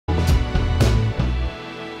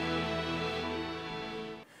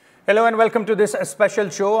Hello and welcome to this special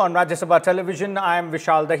show on Rajya Sabha Television. I am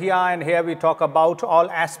Vishal Dahiya and here we talk about all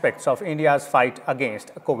aspects of India's fight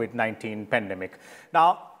against COVID-19 pandemic.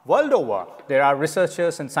 Now, world over, there are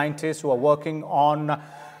researchers and scientists who are working on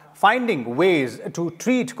finding ways to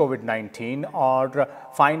treat COVID-19 or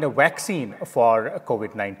find a vaccine for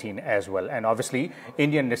COVID-19 as well. And obviously,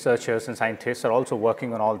 Indian researchers and scientists are also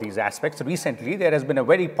working on all these aspects. Recently, there has been a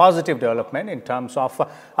very positive development in terms of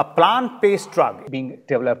a plant-based drug being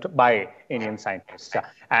developed by Indian scientists.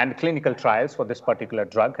 And clinical trials for this particular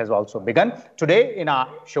drug has also begun. Today in our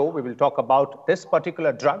show, we will talk about this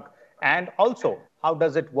particular drug and also how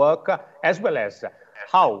does it work, as well as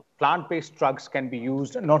how plant-based drugs can be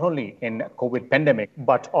used not only in COVID pandemic,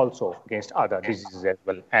 but also against other diseases as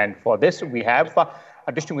well. And for this, we have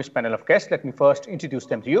a distinguished panel of guests. Let me first introduce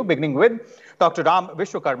them to you, beginning with Dr.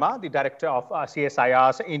 Vishwakarma, the director of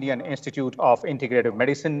CSIR-Indian Institute of Integrative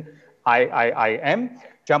Medicine, IIIM,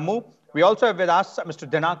 Jammu. We also have with us Mr.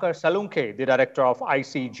 Dinakar Salunke, the director of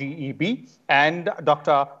ICGEB, and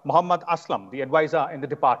Dr. Mohd Aslam, the advisor in the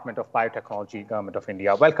Department of Biotechnology, Govt of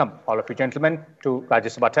India. Welcome, all of you gentlemen, to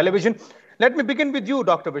Rajya Sabha Television. Let me begin with you,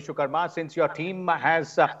 Dr. Vishwakarma, since your team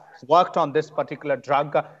has worked on this particular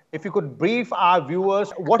drug. If you could brief our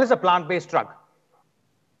viewers, what is a plant-based drug?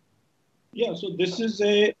 Yeah, so this is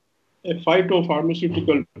a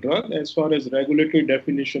phytopharmaceutical drug as far as regulatory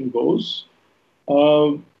definition goes.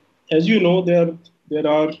 As you know, there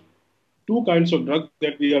are two kinds of drugs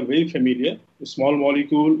that we are very familiar. The small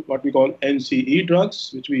molecule, what we call NCE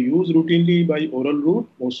drugs, which we use routinely by oral route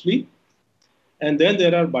mostly. And then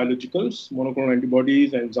there are biologicals, monoclonal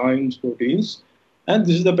antibodies, enzymes, proteins. And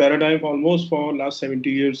this is the paradigm almost for last 70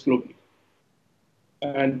 years globally.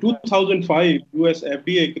 And 2005, US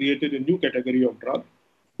FDA created a new category of drug,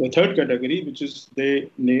 the third category, which is they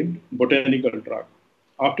named botanical drug.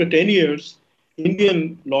 After 10 years,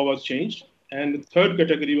 Indian law was changed, and the third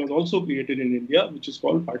category was also created in India, which is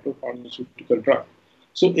called phytopharmaceutical drug.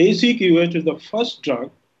 So AQCH is the first drug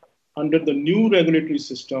under the new regulatory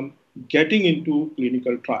system getting into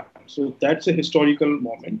clinical trial. So that's a historical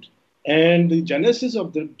moment. And the genesis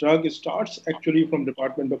of the drug starts actually from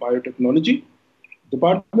Department of Biotechnology.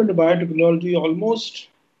 Department of Biotechnology almost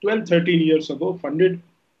 12, 13 years ago funded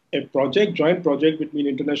a joint project between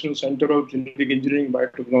International Center of Genetic Engineering and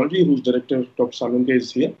Biotechnology, whose director, Dr. Salunke,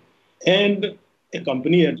 is here, and a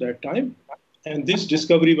company at that time. And this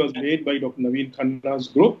discovery was made by Dr. Naveen Khanna's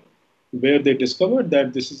group, where they discovered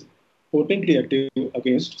that this is potently active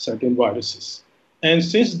against certain viruses. And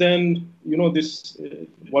since then, this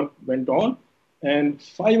work went on. And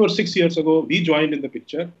 5 or 6 years ago, we joined in the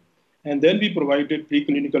picture. And then we provided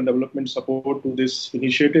preclinical development support to this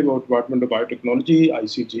initiative of Department of Biotechnology,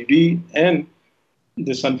 ICGEB, and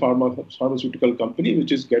the Sun Pharmaceutical Company,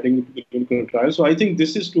 which is getting into clinical trials. So I think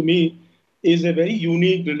this is, to me, is a very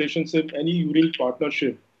unique relationship, any unique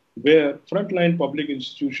partnership where frontline public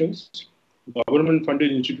institutions,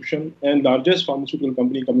 government-funded institution, and largest pharmaceutical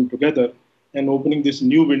company coming together and opening this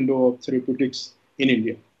new window of therapeutics in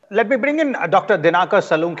India. Let me bring in Dr. Dinakar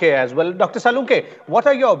Salunke as well. Dr. Salunke, what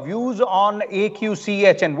are your views on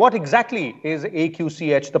AQCH and what exactly is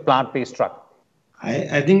AQCH, the plant-based drug?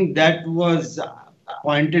 I think that was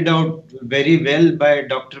pointed out very well by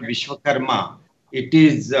Dr. Vishwakarma. It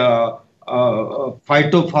is a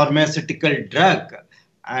phytopharmaceutical drug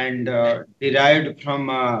and derived from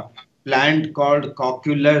a plant called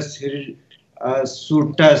Cocculus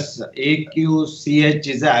hirsutus. AQCH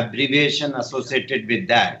is an abbreviation associated with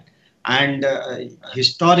that. And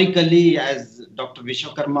historically, as Dr.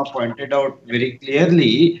 Vishwakarma pointed out very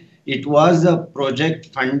clearly, it was a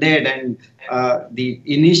project funded, and the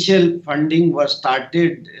initial funding was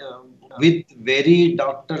started with very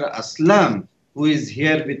Dr. Aslam, who is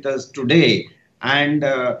here with us today, and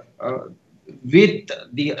with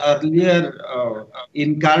the earlier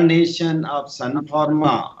incarnation of Sun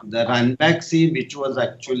Pharma, the Ranbaxy, which was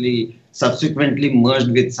actually subsequently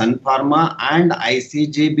merged with Sun Pharma, and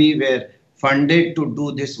ICGEB were funded to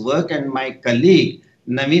do this work, and my colleague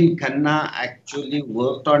Naveen Khanna actually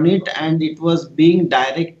worked on it, and it was being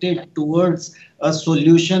directed towards a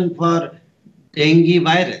solution for dengue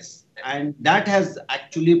virus, and that has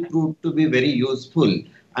actually proved to be very useful.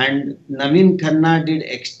 And Naveen Khanna did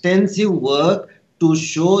extensive work to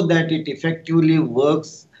show that it effectively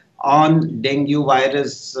works on dengue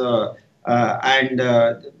virus, and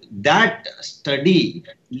that study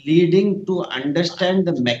leading to understand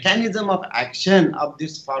the mechanism of action of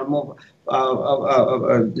this form of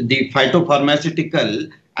the phytopharmaceutical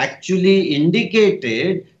actually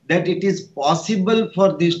indicated that it is possible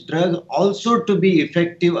for this drug also to be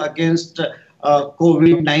effective against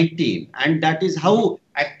COVID-19, and that is how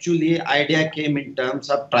actually idea came in terms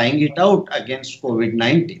of trying it out against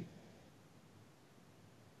COVID-19.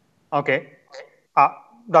 Okay. Uh,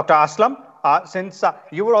 Dr. Aslam, since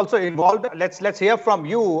you were also involved, let's hear from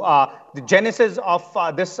you the genesis of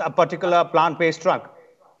this particular plant-based drug.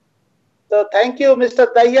 So thank you, Mr.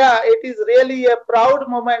 Dahiya. It is really a proud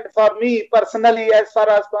moment for me personally as far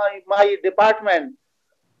as my department.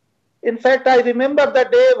 In fact, I remember the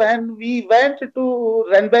day when we went to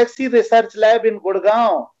Ranbaxy Research Lab in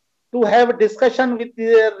Gurgaon to have a discussion with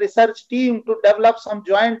the research team to develop some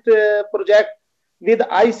joint project with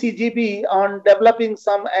ICGEB on developing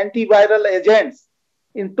some antiviral agents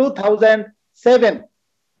in 2007.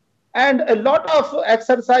 And a lot of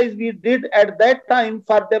exercise we did at that time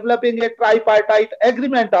for developing a tripartite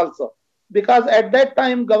agreement also, because at that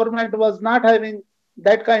time government was not having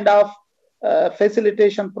that kind of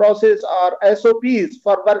facilitation process or SOPs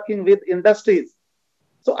for working with industries.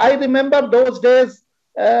 So I remember those days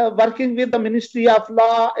working with the Ministry of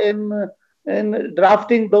Law in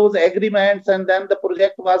drafting those agreements, and then the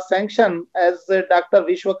project was sanctioned, as Dr.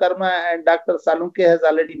 Vishwakarma and Dr. Salunke has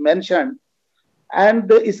already mentioned. And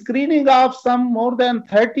the screening of some more than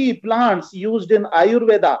 30 plants used in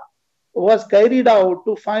Ayurveda was carried out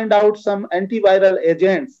to find out some antiviral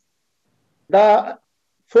agents. The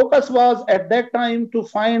focus was at that time to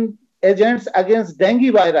find agents against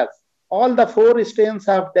dengue virus, all the 4 strains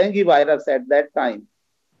of dengue virus at that time.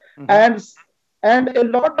 And a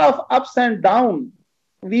lot of ups and downs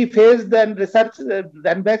we faced. Then research,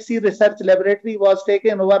 Ranbaxy Research Laboratory was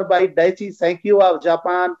taken over by Daiichi Sankyo of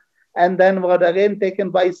Japan, and then were again taken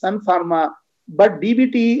by Sun Pharma. But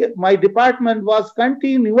DBT, my department, was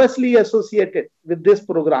continuously associated with this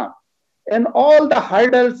program. And all the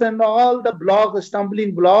hurdles and all the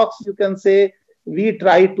stumbling blocks, you can say, we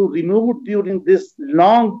try to remove during this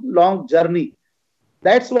long journey.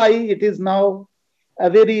 That's why it is now a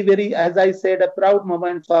very, as I said, a proud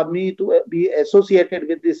moment for me to be associated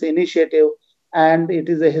with this initiative. And it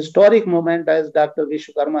is a historic moment, as Dr.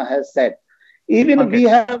 Vishwakarma has said. Even we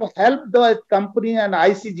have helped the company and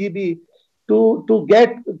ICGEB to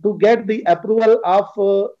get the approval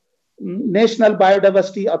of National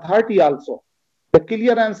Biodiversity Authority also, the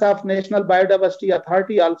clearance of National Biodiversity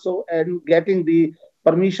Authority also, and getting the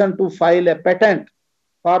permission to file a patent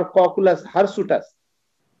for Cocculus hirsutus.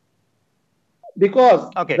 Because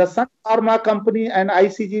the Sun Pharma company and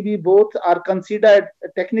ICGEB both are considered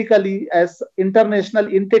technically as international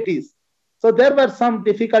entities. So there were some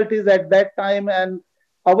difficulties at that time, and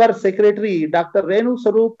our secretary, Dr. Renu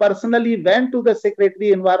Sarup, personally went to the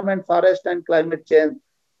Secretary Environment, Forest and Climate Change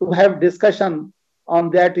to have discussion on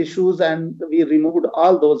that issues, and we removed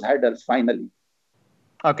all those hurdles finally.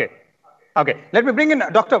 Okay. Let me bring in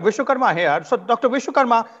Dr. Vishwakarma here. So, Dr.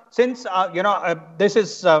 Vishwakarma, since this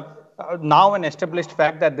is now an established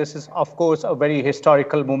fact that this is, of course, a very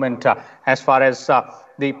historical moment as far as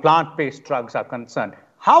the plant-based drugs are concerned.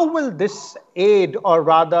 How will this aid, or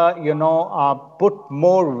rather, put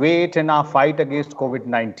more weight in our fight against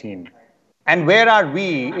COVID-19? And where are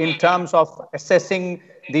we in terms of assessing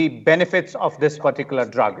the benefits of this particular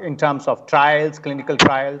drug, in terms of trials, clinical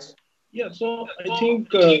trials? Yeah, so I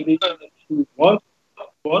think the work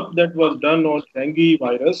that was done on dengue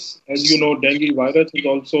virus, as you know, dengue virus is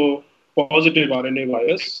also positive RNA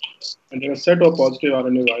virus, and there are a set of positive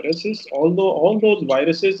RNA viruses. Although all those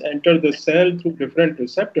viruses enter the cell through different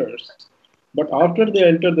receptors, but after they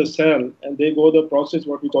enter the cell and they go the process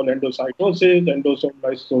what we call endocytosis,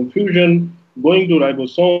 endosome-lysosome fusion, going to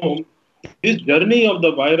ribosome, this journey of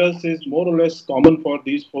the virus is more or less common for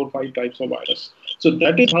these 4 or 5 types of virus. So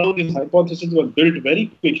that is how this hypothesis was built very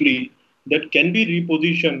quickly, that can be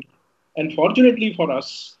repositioned. And fortunately for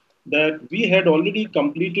us, that we had already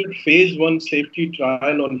completed phase 1 safety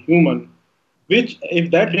trial on human, which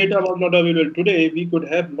if that data was not available today, we could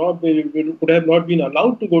have not been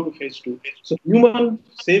allowed to go to phase 2. So human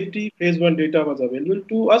safety phase 1 data was available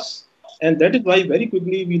to us. And that is why very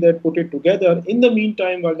quickly we then put it together. In the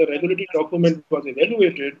meantime, while the regulatory document was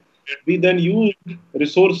evaluated, we then used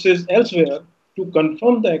resources elsewhere to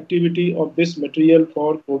confirm the activity of this material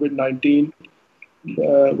for COVID-19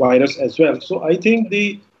 virus as well. So I think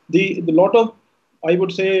the lot of, I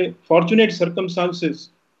would say, fortunate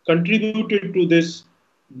circumstances contributed to this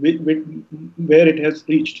where it has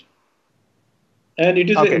reached. And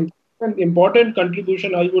it is an important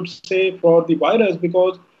contribution, I would say, for the virus,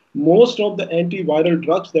 because most of the antiviral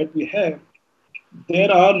drugs that we have,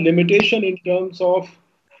 there are limitations in terms of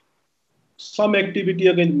some activity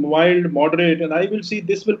against mild, moderate, and I will see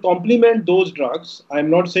this will complement those drugs. I'm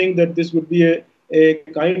not saying that this would be a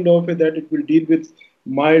kind of that it will deal with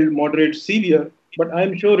mild, moderate, severe, but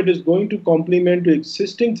I'm sure it is going to complement the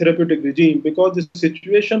existing therapeutic regime because the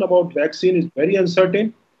situation about vaccine is very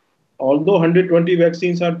uncertain. Although 120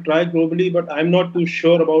 vaccines are tried globally, but I'm not too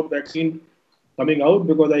sure about vaccine coming out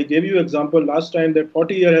because I gave you example last time that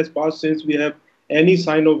 40 years has passed since we have any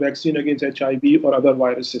sign of vaccine against HIV or other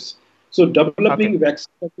viruses. So developing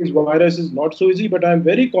vaccine against virus is not so easy, but I'm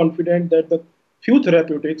very confident that the few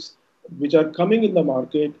therapeutics which are coming in the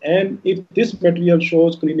market, and if this material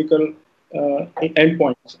shows clinical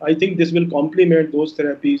endpoints, I think this will complement those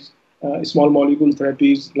therapies, small molecule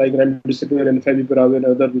therapies like remdesivir and favipiravir and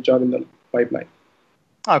other which are in the pipeline.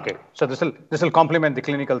 Okay, so this will complement the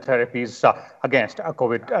clinical therapies against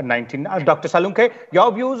COVID-19. Dr. Salunke,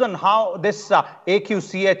 your views on how this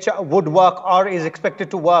AQCH would work or is expected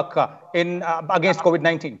to work in against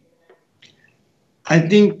COVID-19? I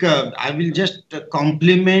think I will just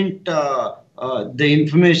complement the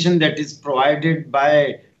information that is provided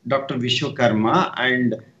by Dr. Vishwakarma,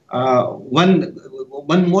 and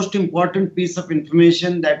one most important piece of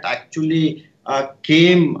information that actually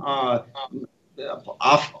came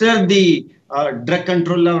after the drug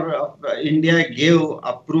controller of India gave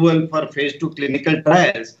approval for phase 2 clinical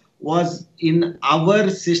trials was in our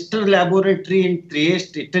sister laboratory in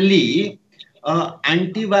Trieste, Italy.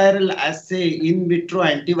 Antiviral assay, in vitro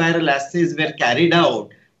antiviral assays were carried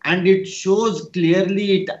out, and it shows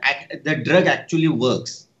clearly the drug actually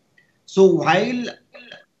works. So while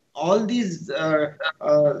all these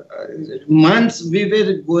months we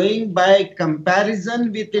were going by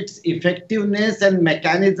comparison with its effectiveness and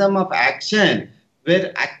mechanism of action,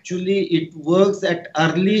 where actually it works at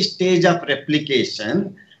early stage of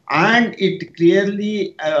replication, and it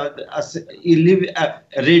clearly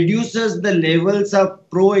reduces the levels of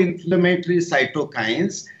pro-inflammatory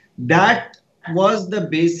cytokines. That was the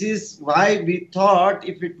basis why we thought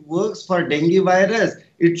if it works for dengue virus,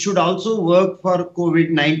 it should also work for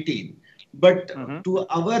COVID-19. But to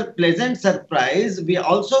our pleasant surprise, we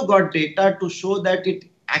also got data to show that it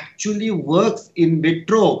actually works in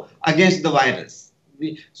vitro against the virus.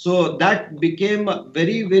 So that became a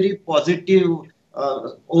very, very positive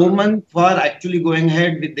omen for actually going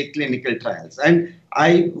ahead with the clinical trials. And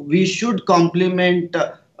we should compliment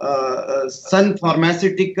Sun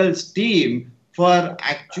Pharmaceuticals team for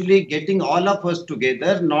actually getting all of us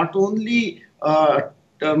together, not only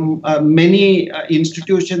many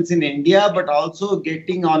institutions in India, but also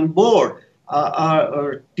getting on board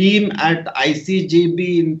a team at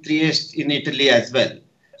ICGEB in Trieste in Italy as well.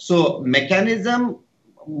 So mechanism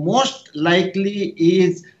most likely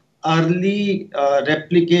is early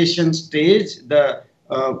replication stage. The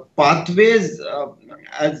pathways,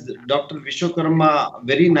 as Dr. Vishwakarma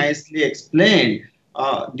very nicely explained,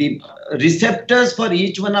 the receptors for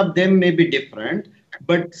each one of them may be different,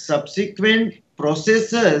 but subsequent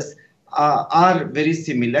processes are very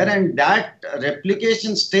similar, and that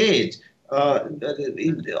replication stage,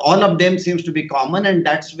 all of them seems to be common, and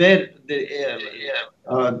that's where the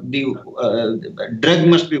drug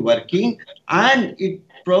must be working, and it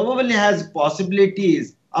probably has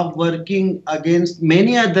possibilities of working against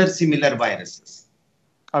many other similar viruses.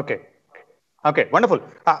 Okay. Okay, wonderful.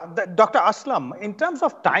 Dr. Aslam, in terms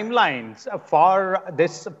of timelines for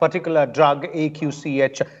this particular drug,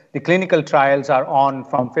 AQCH, the clinical trials are on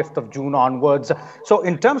from 5th of June onwards. So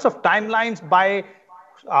in terms of timelines, by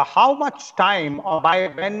how much time or by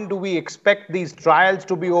when do we expect these trials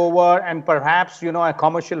to be over and perhaps, a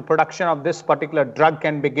commercial production of this particular drug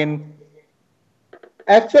can begin?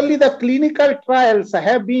 Actually, the clinical trials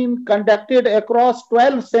have been conducted across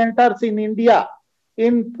 12 centers in India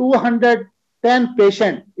in 210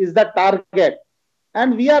 patients is the target.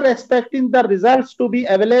 And we are expecting the results to be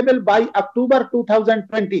available by October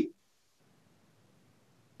 2020.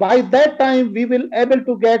 By that time, we will able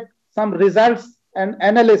to get some results and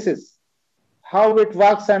analysis, how it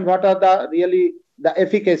works and what are the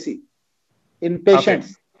efficacy in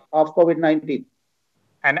patients of COVID-19.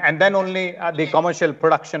 And then only the commercial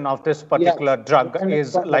production of this particular drug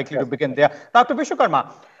is likely to begin there. Dr.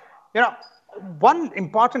 Vishwakarma, one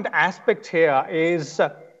important aspect here is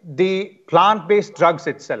the plant-based drugs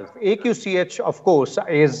itself. AQCH, of course,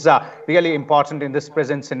 is really important in this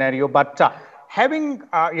present scenario. But having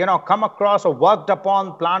come across or worked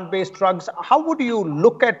upon plant-based drugs, how would you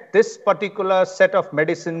look at this particular set of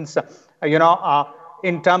medicines,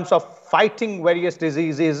 in terms of fighting various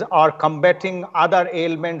diseases or combating other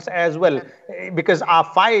ailments as well? Because our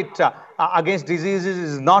fight against diseases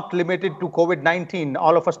is not limited to COVID-19.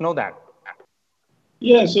 All of us know that.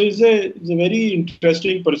 Yeah, so it's a very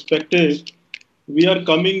interesting perspective. We are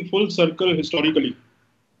coming full circle historically.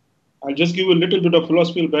 I'll just give you a little bit of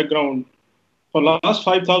philosophical background. For the last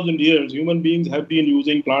 5,000 years, human beings have been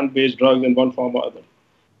using plant-based drugs in one form or other.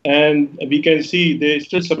 And we can see they're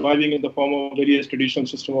still surviving in the form of various traditional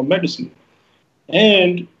system of medicine.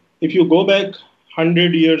 And if you go back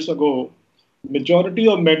 100 years ago, majority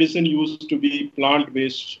of medicine used to be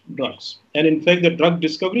plant-based drugs. And in fact, the drug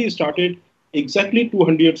discovery started exactly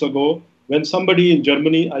 200 years ago when somebody in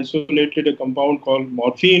Germany isolated a compound called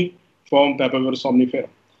morphine from Papaver somnifera.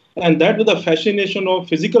 And that was the fascination of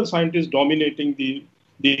physical scientists dominating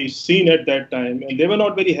the scene at that time. And they were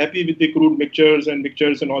not very happy with the crude mixtures and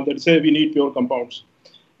all that. Say, we need pure compounds.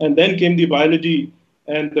 And then came the biology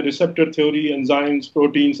and the receptor theory, enzymes,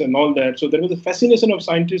 proteins, and all that. So there was a fascination of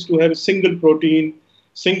scientists to have a single protein,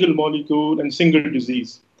 single molecule, and single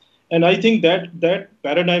disease. And I think that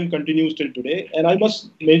paradigm continues till today. And I must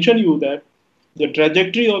mention you that the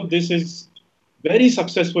trajectory of this is very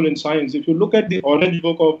successful in science. If you look at the Orange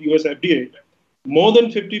Book of US FDA, more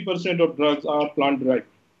than 50% of drugs are plant-derived.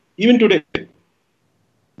 Even today,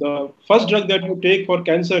 the first drug that you take for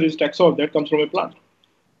cancer is Taxol, that comes from a plant.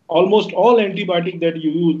 Almost all antibiotics that you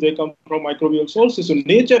use, they come from microbial sources. So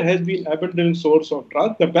nature has been abundant source of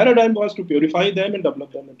drugs. The paradigm was to purify them and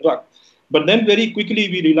develop them in drug. But then very quickly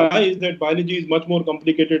we realized that biology is much more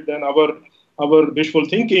complicated than our wishful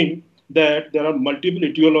thinking, that there are multiple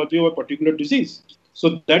etiology of a particular disease.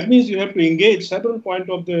 So that means you have to engage several points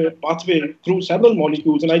of the pathway through several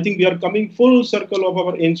molecules. And I think we are coming full circle of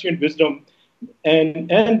our ancient wisdom and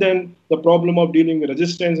then the problem of dealing with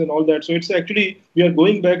resistance and all that. So it's actually, we are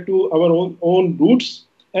going back to our own roots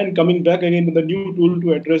and coming back again with a new tool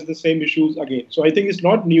to address the same issues again. So I think it's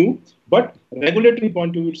not new, but regulatory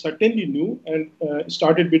point of view, it's certainly new and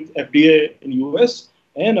started with FDA in US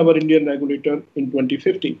and our Indian regulator in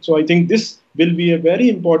 2015. So I think this will be a very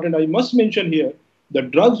important, I must mention here, the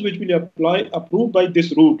drugs which will approved by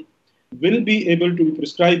this route will be able to be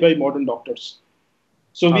prescribed by modern doctors.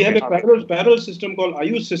 So we have a parallel system called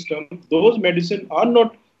IUS system. Those medicines are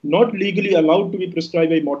not legally allowed to be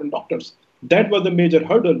prescribed by modern doctors. That was the major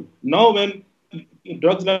hurdle. Now when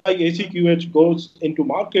drugs like AQCH goes into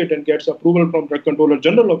market and gets approval from Drug Controller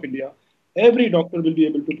General of India, every doctor will be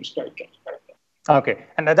able to prescribe them. Okay,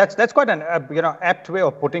 and that's quite an apt way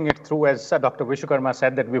of putting it through, as Dr. Vishwakarma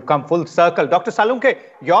said, that we've come full circle. Dr. Salunke,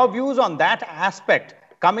 your views on that aspect,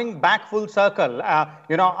 coming back full circle,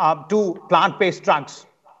 to plant-based drugs?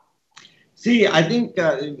 See, I think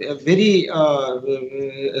very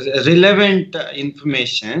relevant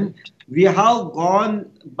information. We have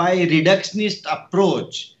gone by reductionist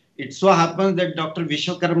approach. It so happens that Dr.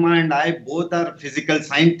 Vishwakarma and I both are physical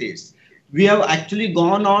scientists. We have actually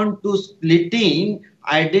gone on to splitting,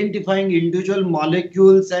 identifying individual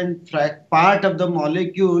molecules and part of the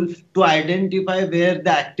molecule to identify where the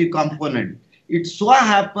active component. It so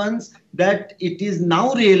happens that it is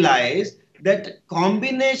now realized that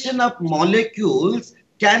combination of molecules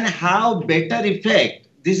can have better effect.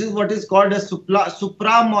 This is what is called a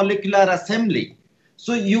supramolecular assembly.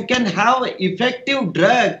 So you can have effective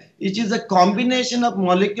drug which is a combination of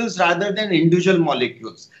molecules rather than individual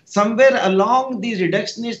molecules. Somewhere along the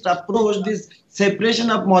reductionist approach, this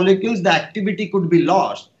separation of molecules, the activity could be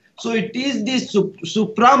lost. So it is this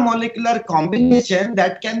supramolecular combination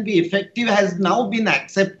that can be effective has now been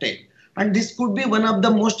accepted. And this could be one of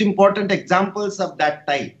the most important examples of that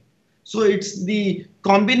type. So it's the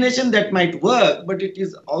combination that might work, but it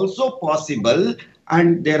is also possible,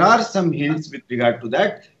 and there are some hints with regard to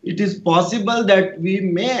that. It is possible that we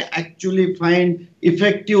may actually find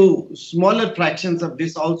effective smaller fractions of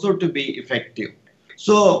this also to be effective.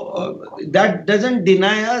 So that doesn't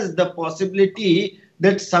deny us the possibility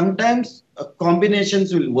that sometimes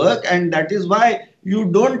combinations will work, and that is why you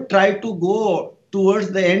don't try to go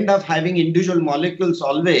towards the end of having individual molecules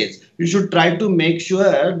always. You should try to make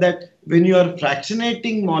sure that when you are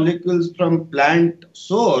fractionating molecules from plant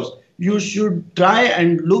source, you should try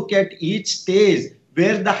and look at each stage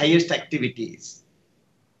where the highest activity is.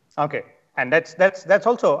 Okay. And that's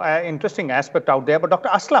also an interesting aspect out there. But Dr.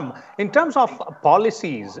 Aslam, in terms of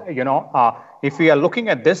policies, if we are looking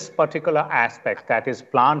at this particular aspect, that is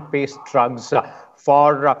plant-based drugs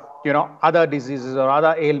for, other diseases or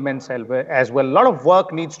other ailments as well, a lot of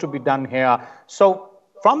work needs to be done here. So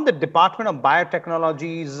from the Department of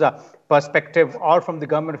Biotechnology's perspective or from the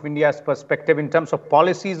Government of India's perspective, in terms of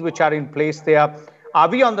policies which are in place there, are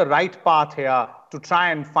we on the right path here to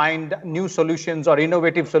try and find new solutions or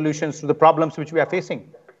innovative solutions to the problems which we are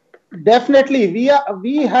facing? Definitely.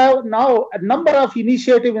 We have now a number of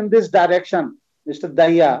initiatives in this direction, Mr.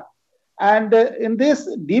 Dahiya. And in this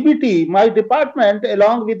DBT, my department,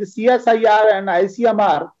 along with the CSIR and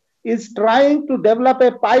ICMR, is trying to develop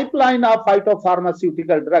a pipeline of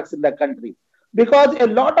phytopharmaceutical drugs in the country. because a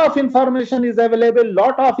lot of information is available,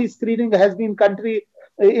 lot of screening has been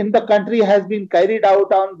in the country has been carried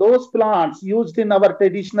out on those plants used in our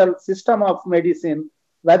traditional system of medicine,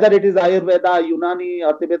 whether it is Ayurveda, Unani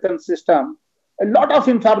or Tibetan system. A lot of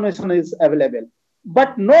information is available,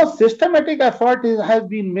 but no systematic effort has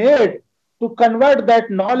been made to convert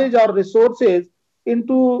that knowledge or resources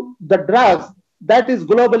into the drugs that is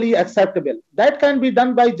globally acceptable. That can be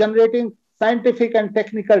done by generating scientific and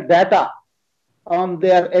technical data on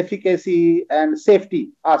their efficacy and safety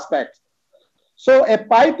aspects. So a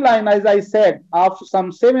pipeline, as I said, of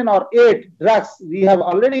some 7 or 8 drugs, we have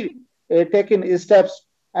already taken steps,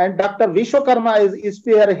 and Dr. Vishwakarma is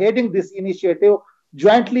spearheading this initiative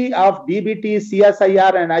jointly of DBT,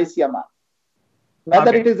 CSIR and ICMR.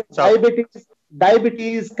 Whether it is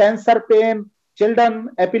diabetes, cancer pain, children,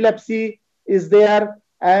 epilepsy is there,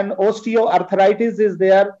 and osteoarthritis is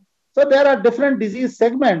there. So there are different disease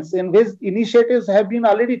segments in which initiatives have been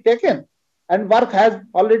already taken and work has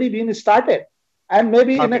already been started. And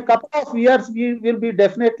maybe in a couple of years, we will be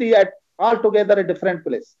definitely at altogether a different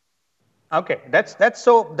place. Okay, that's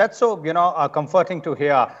so comforting to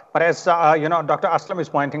hear. But as Dr. Aslam is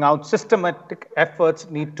pointing out, systematic efforts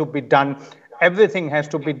need to be done. Everything has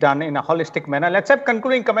to be done in a holistic manner. Let's have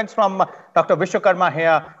concluding comments from Dr. Vishwakarma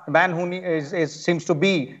here, the man who seems to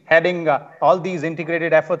be heading all these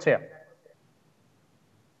integrated efforts here.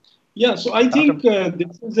 Yeah, so I think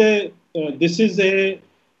this is a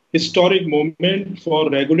historic moment for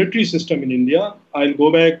regulatory system in India. I'll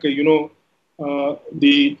go back,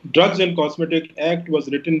 the Drugs and Cosmetic Act was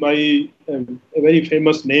written by a very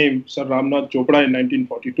famous name, Sir Ramnath Chopra in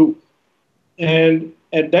 1942. And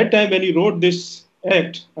at that time, when he wrote this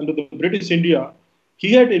act under the British India,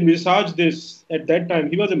 he had envisaged this at that time.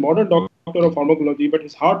 He was a modern doctor of pharmacology, but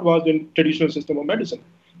his heart was in traditional system of medicine.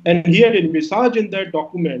 And he had envisaged in that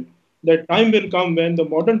document that time will come when the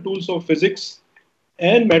modern tools of physics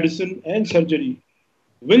and medicine and surgery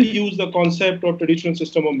will use the concept of traditional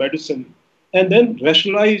system of medicine and then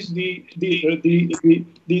rationalize the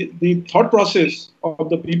thought process of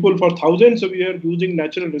the people for thousands of years using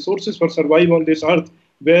natural resources for survival on this earth,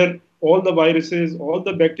 where all the viruses, all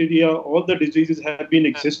the bacteria, all the diseases have been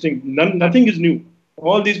existing. Nothing is new.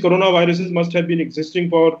 All these coronaviruses must have been existing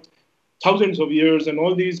for thousands of years, and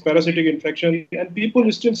all these parasitic infections, and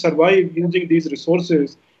people still survive using these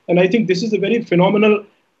resources. And I think this is a very phenomenal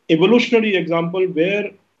evolutionary example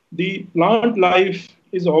where the plant life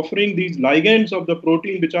is offering these ligands of the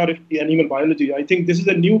protein which are in animal biology. I think this is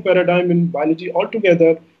a new paradigm in biology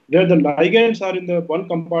altogether, where the ligands are in the one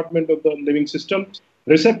compartment of the living system,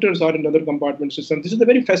 receptors are in another compartment system. This is a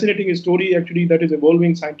very fascinating story actually that is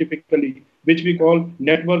evolving scientifically, which we call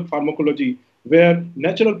network pharmacology, where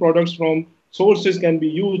natural products from sources can be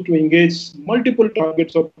used to engage multiple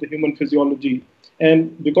targets of the human physiology.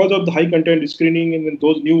 And because of the high content screening and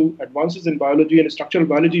those new advances in biology and structural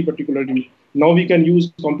biology particularly, now we can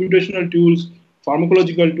use computational tools,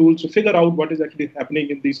 pharmacological tools to figure out what is actually happening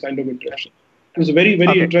in these kind of interactions. It's very,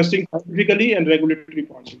 very interesting scientifically and regulatory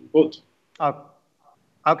point of view, both.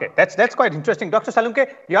 Okay, that's quite interesting. Dr.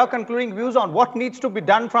 Salunke, your concluding views on what needs to be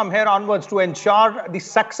done from here onwards to ensure the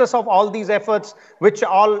success of all these efforts which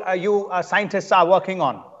all you scientists are working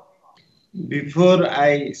on? Before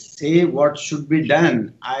I say what should be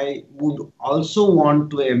done, I would also want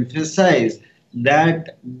to emphasize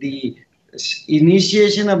that the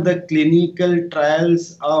initiation of the clinical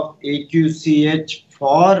trials of AQCH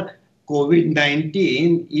for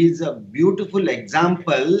COVID-19 is a beautiful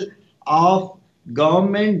example of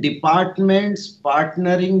government departments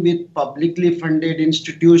partnering with publicly funded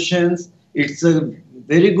institutions. It's a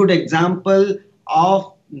very good example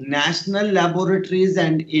of national laboratories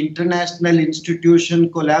and international institution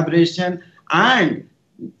collaboration, and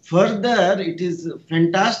further it is a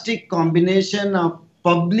fantastic combination of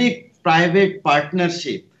public-private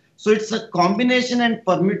partnership. So it's a combination and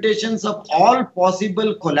permutations of all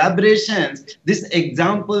possible collaborations. This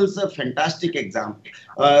example is a fantastic example,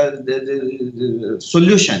 the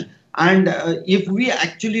solution. And if we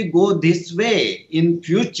actually go this way in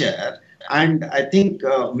future, and I think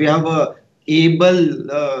we have a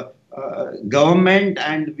able government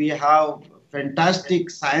and we have fantastic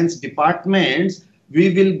science departments, we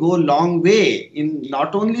will go a long way in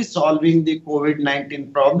not only solving the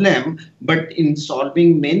COVID-19 problem, but in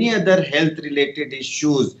solving many other health-related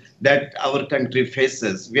issues that our country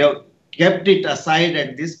faces. We have kept it aside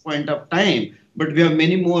at this point of time, but we have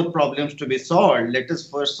many more problems to be solved. Let us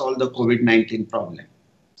first solve the COVID-19 problem.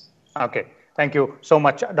 Okay. Thank you so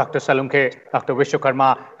much, Dr. Salunke, Dr.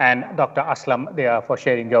 Vishwakarma, and Dr. Aslam there for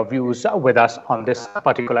sharing your views with us on this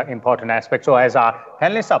particular important aspect. So as our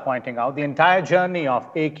panelists are pointing out, the entire journey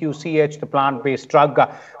of AQCH, the plant-based drug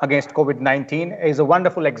against COVID-19, is a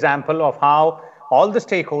wonderful example of how all the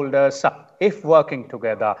stakeholders, if working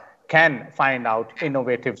together, can find out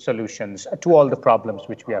innovative solutions to all the problems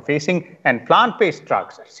which we are facing. And plant-based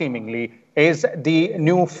drugs seemingly is the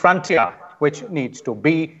new frontier which needs to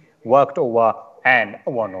be worked over and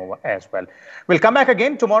won over as well. We'll come back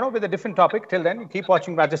again tomorrow with a different topic. Till then, keep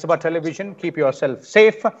watching Rajya Sabha television. Keep yourself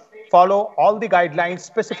safe. Follow all the guidelines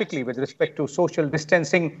specifically with respect to social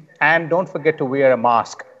distancing. And don't forget to wear a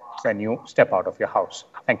mask when you step out of your house.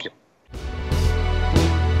 Thank you.